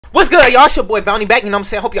What's good, y'all? It's your boy Bounty back. You know what I'm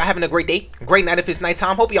saying? Hope y'all having a great day. Great night if it's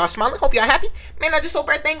nighttime. Hope y'all smiling. Hope y'all happy. Man, I just hope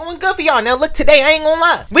everything going good for y'all. Now, look, today, I ain't gonna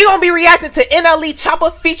lie. We gonna be reacting to NLE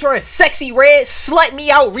Choppa featuring Sexy Red Slut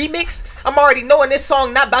Me Out remix. I'm already knowing this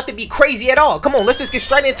song not about to be crazy at all. Come on, let's just get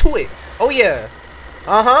straight into it. Oh, yeah.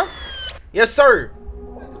 Uh-huh. Yes, sir.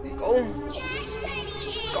 Go.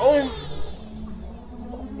 Go.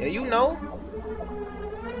 Yeah, you know.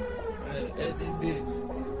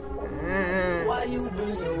 Why you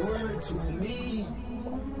bring the word to me?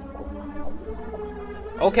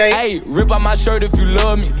 Okay. Hey, rip out my shirt if you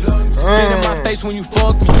love me. Spit in my face when you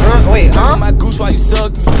fuck me. Wait, huh? My goose while you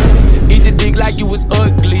suck me. Eat the dick like you was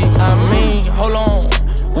ugly. I mean, hold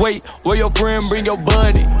on. Wait, where your friend bring your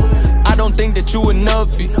buddy? I don't think that you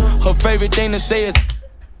enough. Her favorite thing to say is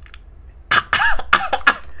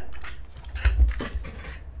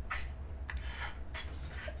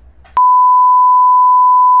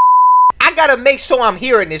gotta make sure I'm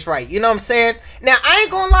hearing this right. You know what I'm saying? Now, I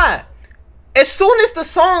ain't gonna lie. As soon as the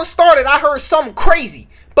song started, I heard something crazy.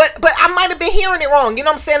 But I might have been hearing it wrong. You know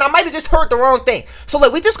what I'm saying? I might have just heard the wrong thing. So,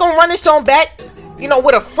 look, we just gonna run this joint back, you know,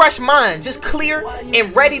 with a fresh mind. Just clear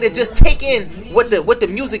and ready to just take in what the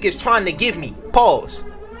music is trying to give me. Pause.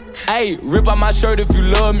 Hey, rip out my shirt if you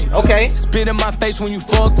love me. Okay. Spit in my face when you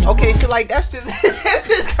fuck me. Okay, so, like, that's just, that's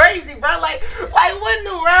just crazy, bro. Like what in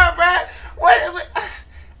the world, bro? What?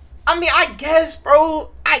 I mean, I guess,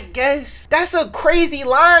 bro, that's a crazy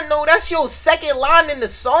line, though. That's your second line in the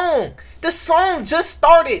song. The song just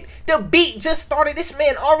started. The beat just started. This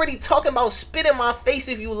man already talking about spit in my face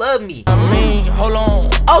if you love me. I mean, hold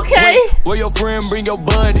on. Okay. Wait, where your friend bring your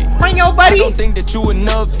buddy? Bring your buddy? I don't think that you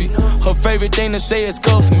enough. Her favorite thing to say is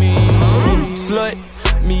cuff me. Slut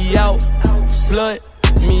me out. Slut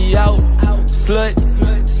me out. Slut,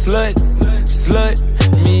 slut,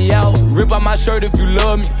 slut me out. Rip out my shirt if you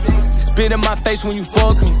love me. Spit in my face when you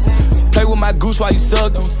fuck me. Play with my goose while you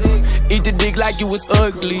suck me. Eat the dick like you was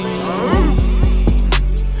ugly.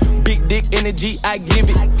 Big dick energy, I give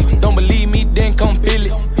it. Don't believe me, then come feel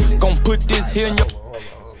it. Gon' put this here in your...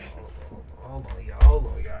 Hold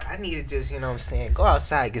on, y'all. I need to just, you know what I'm saying, go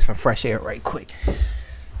outside, get some fresh air right quick.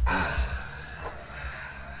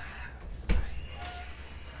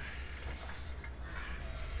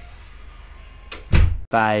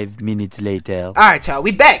 5 minutes later. Alright, y'all,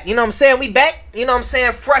 we back. You know what I'm saying? We back. You know what I'm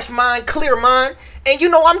saying? Fresh mind, clear mind. And you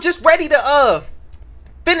know, I'm just ready to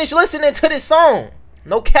finish listening to this song.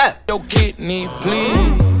 No cap. Your kidney,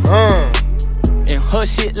 please. And her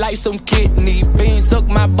shit like some kidney beans. Suck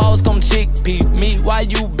my balls, come chickpea me. Why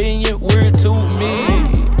you being weird to me?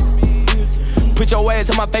 Put your ass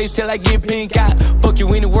in my face till I get pink eye. Fuck you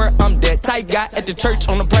anywhere, I'm that type guy. At the church,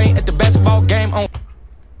 on the plane, at the basketball game, on...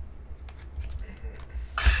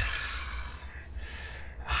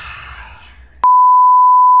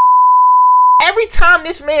 Every time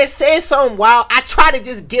this man says something wild, I try to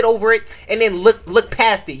just get over it and then look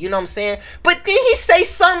past it, you know what I'm saying? But then he say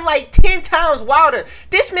something like 10 times wilder.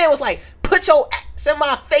 This man was like, put your ass in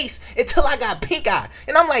my face until I got pink eye.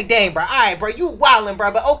 And I'm like, dang, bro, all right, bro, you wildin',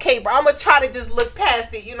 bro. But okay, bro, I'm going to try to just look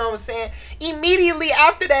past it, you know what I'm saying? Immediately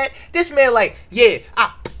after that, this man like, yeah,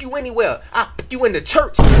 I'll put you anywhere. I'll put you in the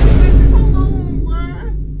church. Come on,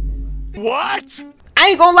 bro. What? I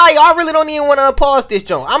ain't gonna lie, y'all. I really don't even want to pause this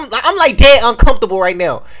joint. I'm like dead uncomfortable right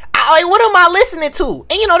now. Like, what am I listening to?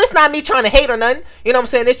 And you know, this not me trying to hate or nothing. You know what I'm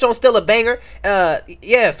saying? This joint's still a banger.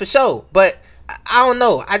 Yeah, for sure. But I don't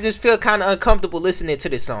know. I just feel kind of uncomfortable listening to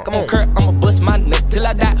this song. Come on. I'ma bust my nut till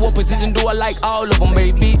I die. What position do I like? All of them,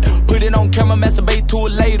 baby. Put it on camera, masturbate to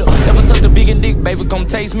it later. Never sucked a vegan dick, baby, come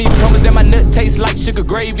taste me. Promise that my nut tastes like sugar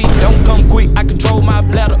gravy. Don't come quick, I control my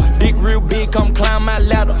bladder. Dick real big, come climb my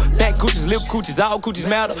ladder. Fat coochies, lip coochies, all coochies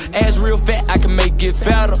matter. Ass real fat, I can make it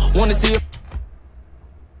fatter. Wanna see it?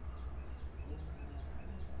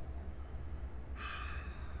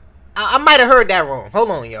 I might have heard that wrong.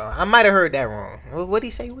 Hold on, y'all. I might have heard that wrong. What'd he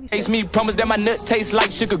say? What'd he say? Taste me, promise that my nut tastes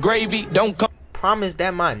like sugar gravy. Don't come. Promise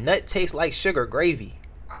that my nut tastes like sugar gravy.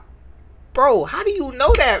 Bro, how do you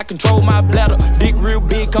know that? I control my bladder. Dick real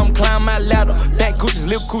big, come climb my ladder. Fat coochies,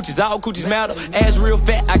 lip coochies, all coochies matter. Ass real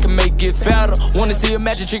fat, I can make it fatter. Wanna see a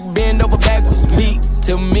magic trick bend over backwards. Meat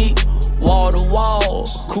to meat, wall to wall.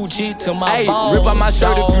 Coochie to my balls. Rip out my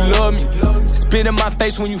shirt if you love me. Spit in my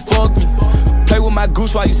face when you fuck me. Play with my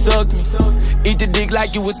goose while you suck me. Eat the dick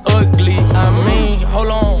like you was ugly. I mean, hold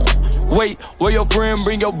on. Wait, where your friend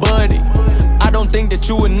bring your buddy? I don't think that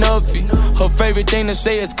you enough. Her favorite thing to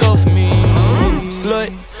say is cuff me.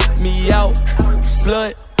 Slut me out.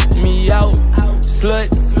 Slut me out. Slut,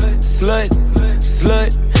 slut,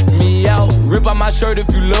 slut me out. Rip out my shirt if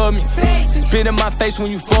you love me. Spit in my face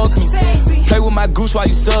when you fuck me. Play with my goose while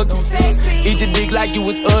you suck me. Eat the dick like you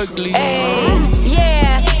was ugly.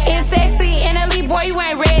 Yeah, it's sexy. NLE boy, you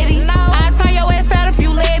ain't ready. I'll turn your ass out if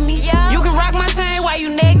you let me. You can rock my chain while you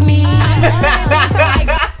neck me.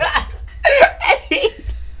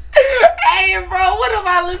 Hey, bro, what am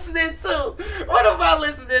I listening to? What am I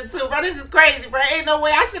listening to, bro? This is crazy, bro. Ain't no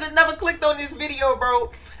way. I should have never clicked on this video,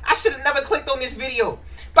 bro. I should have never clicked on this video.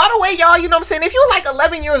 By the way, y'all, you know what I'm saying? If you're like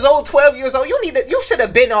 11 years old, 12 years old, you should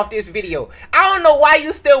have been off this video. I don't know why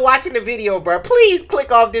you still watching the video, bro. Please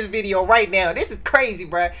click off this video right now. This is crazy,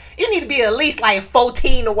 bro. You need to be at least like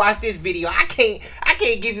 14 to watch this video. I can't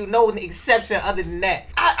give you no exception other than that.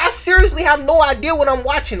 I seriously have no idea what I'm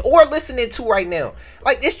watching or listening to right now.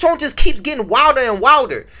 Like, this joint just keeps getting wilder and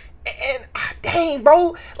wilder. And dang,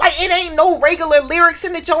 bro. Like, it ain't no regular lyrics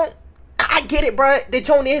in the joint. I get it, bro. The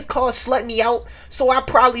joint is called Slut Me Out, so I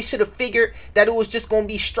probably should have figured that it was just gonna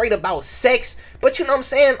be straight about sex. But you know what I'm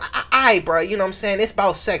saying? Bro, you know what I'm saying? It's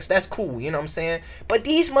about sex. That's cool, you know what I'm saying? But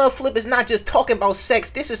these motherflippers not just talking about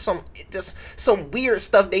sex. This is some weird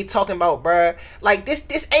stuff they talking about, bro. Like,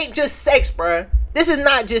 this ain't just sex, bro. This is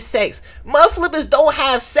not just sex. Motherflippers don't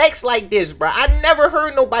have sex like this, bro. I never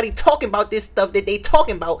heard nobody talking about this stuff that they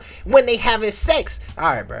talking about when they having sex. All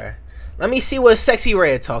right, bro. Let me see what Sexy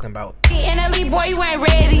Red talking about. NLE boy, you ain't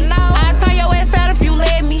ready. I'll turn your ass out if you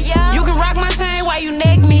let me. You can rock my chain while you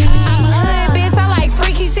neck me. Hood bitch, I like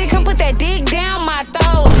freaky shit. Come put that dick down my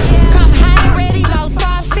throat. Come hot and ready, no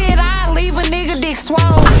soft shit. I'll leave a nigga dick swole.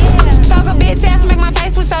 Choke a bitch ass, make my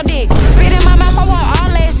face with your dick. Spit in my mouth, I want all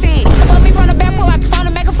that shit. Fuck me from the back, pull out the phone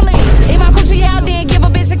and make a flick. Eat my coochie out, then give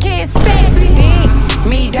a bitch a kiss. Sexy dick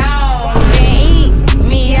me down, then eat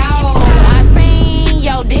me out. I seen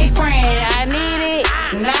your dick print, I need it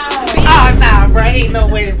now. Oh, nah, bro. Ain't no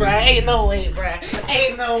way, bro. Ain't no way, bro.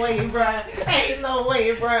 Ain't no way, bro. Ain't no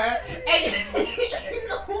way, bro. Ain't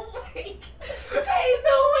no way. Ain't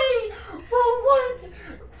no way. Bro, what?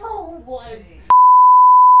 Bro, what?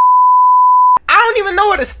 I don't even know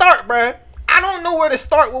where to start, bro. I don't know where to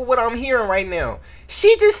start with what I'm hearing right now.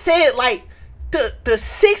 She just said, like, the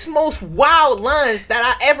 6 most wild lines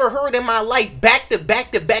that I ever heard in my life, back to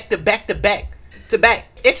back to back to back to back to back.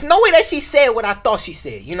 It's no way that she said what I thought she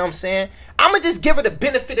said. You know what I'm saying? I'ma just give her the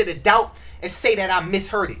benefit of the doubt and say that I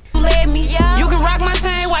misheard it. Let me, you can rock my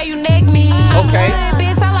chain while you neck me. Okay.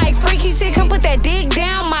 Bitch, I like freaky shit. Come put that dick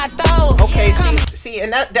down my throat. Okay, see,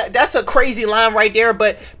 and that's a crazy line right there.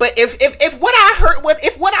 But if what I heard,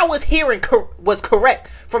 if what I was hearing was correct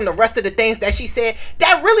from the rest of the things that she said,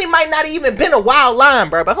 that really might not even been a wild line,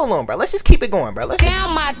 bro. But hold on, bro. Let's just keep it going, bro. Let's just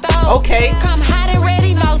down my throat. Okay. Come hot and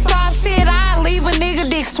ready, no soft shit. I'll leave a nigga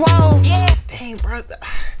dick swole. Dang, brother.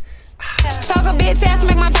 Choke a bitch ass,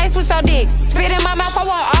 make my face with your dick. Spit in my mouth, I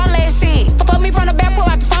want all that shit. Fuck me from the back, pull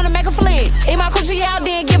out the phone and make a flick. Eat my coochie out,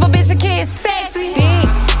 then give a bitch a kiss. Sexy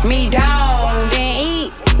dick me down, then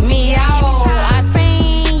eat me out. I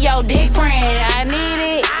seen your dick print, I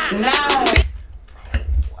need it now.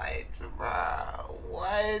 What, bro?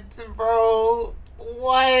 What, bro?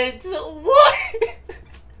 What?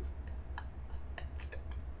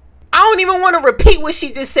 I don't even want to repeat what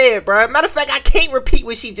she just said, bro. Matter of fact, I can't repeat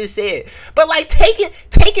what she just said. But like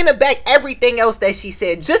taking aback everything else that she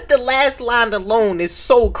said, just the last line alone is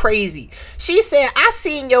so crazy. She said, "I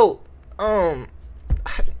seen yo."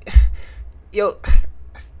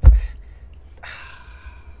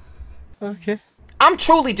 Okay. I'm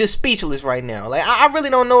truly just speechless right now. Like I really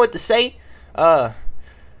don't know what to say. I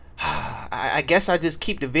guess I just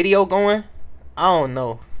keep the video going. I don't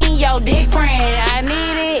know. Yo, dick print, I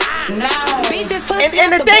need it now. Beat this pussy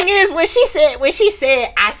And the thing is, when she said,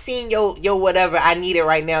 I seen yo whatever, I need it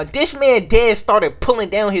right now, this man dead started pulling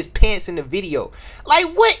down his pants in the video. Like,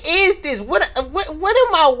 what is this? What am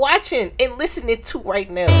I watching and listening to right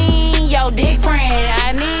now? Yo, dick print,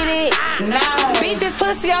 I need it now. Beat this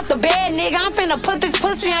pussy off the bed, nigga. I'm finna put this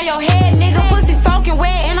pussy on your head, nigga. Pussy soaking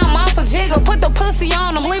wet and I'm off a jigger. Put the pussy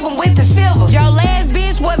on him, leave him with the shiver. Your last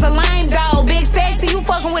bitch was a lame dog. Big sexy, you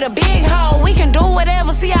fucking with a big hoe. We can do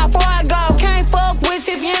whatever, see how far I go. Can't fuck with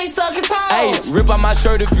you if you ain't sucking toes. Hey, rip out my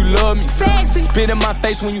shirt if you love me. Sexy, Spit in my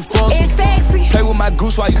face when you fuck me. it's sexy. Play with my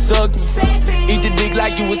goose while you suck me. Sexy. Eat the dick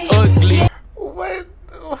like you was ugly. What?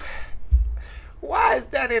 Why is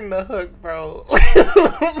that in the hook, bro?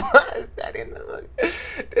 Why is that in the hook?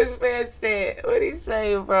 This man said, what did he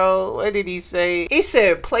say, bro? What did he say? He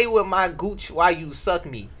said, play with my gooch while you suck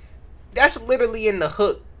me. That's literally in the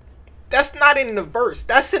hook. That's not in the verse.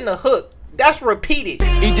 That's in the hook. That's repeated.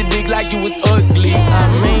 Eat the dick like you was ugly.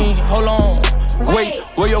 I mean, hold on. Wait,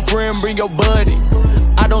 where your friend bring your buddy?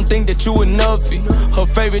 I don't think that you enough. Her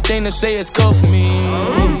favorite thing to say is cuff me.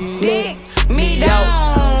 Dick me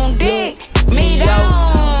down, dick me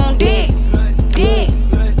down, dick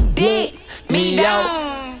me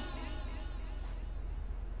down.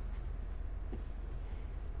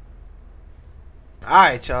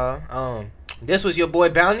 Alright, y'all. This was your boy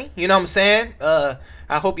Bounty. You know what I'm saying? I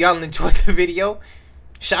hope y'all enjoyed the video.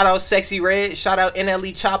 Shout out Sexy Red. Shout out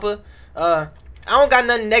NLE Choppa. I don't got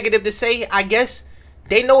nothing negative to say. I guess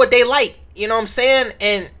they know what they like. You know what I'm saying?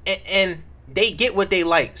 And they get what they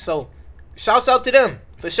like. So, shouts out to them.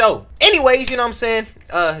 For sure. Anyways, you know what I'm saying?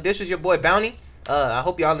 This was your boy Bounty. I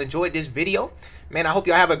hope y'all enjoyed this video. Man, I hope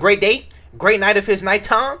y'all have a great day. Great night if it's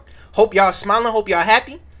nighttime. Hope y'all smiling. Hope y'all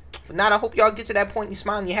happy. If not, I hope y'all get to that point you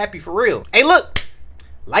smiling, you happy for real. Hey, look.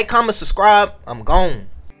 Like, comment, subscribe. I'm gone.